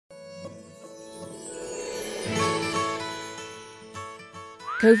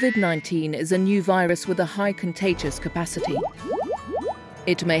COVID-19 is a new virus with a high contagious capacity.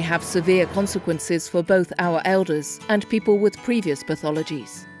 It may have severe consequences for both our elders and people with previous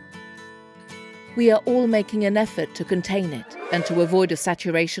pathologies. We are all making an effort to contain it and to avoid a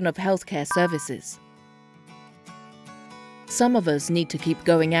saturation of healthcare services. Some of us need to keep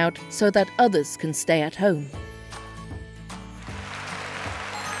going out so that others can stay at home.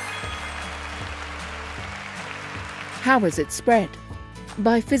 How is it spread?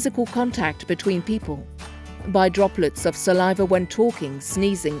 By physical contact between people, by droplets of saliva when talking,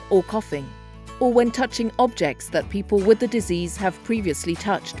 sneezing or coughing, or when touching objects that people with the disease have previously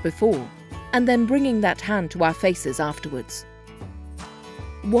touched before, and then bringing that hand to our faces afterwards.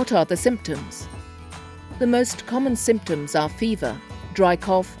 What are the symptoms? The most common symptoms are fever, dry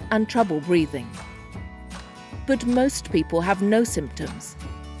cough and trouble breathing. But most people have no symptoms,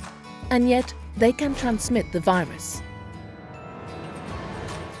 and yet they can transmit the virus.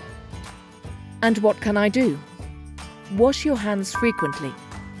 And what can I do? Wash your hands frequently.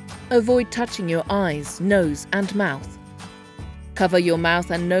 Avoid touching your eyes, nose and mouth. Cover your mouth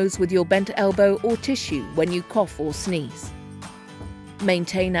and nose with your bent elbow or tissue when you cough or sneeze.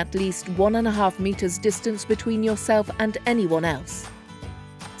 Maintain at least 1.5 meters distance between yourself and anyone else.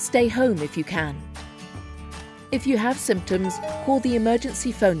 Stay home if you can. If you have symptoms, call the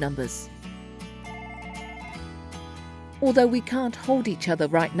emergency phone numbers. Although we can't hold each other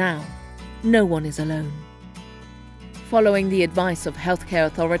right now, no one is alone. Following the advice of healthcare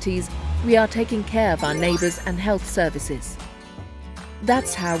authorities, we are taking care of our neighbours and health services.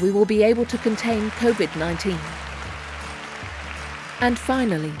 That's how we will be able to contain COVID-19. And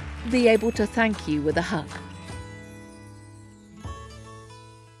finally, be able to thank you with a hug.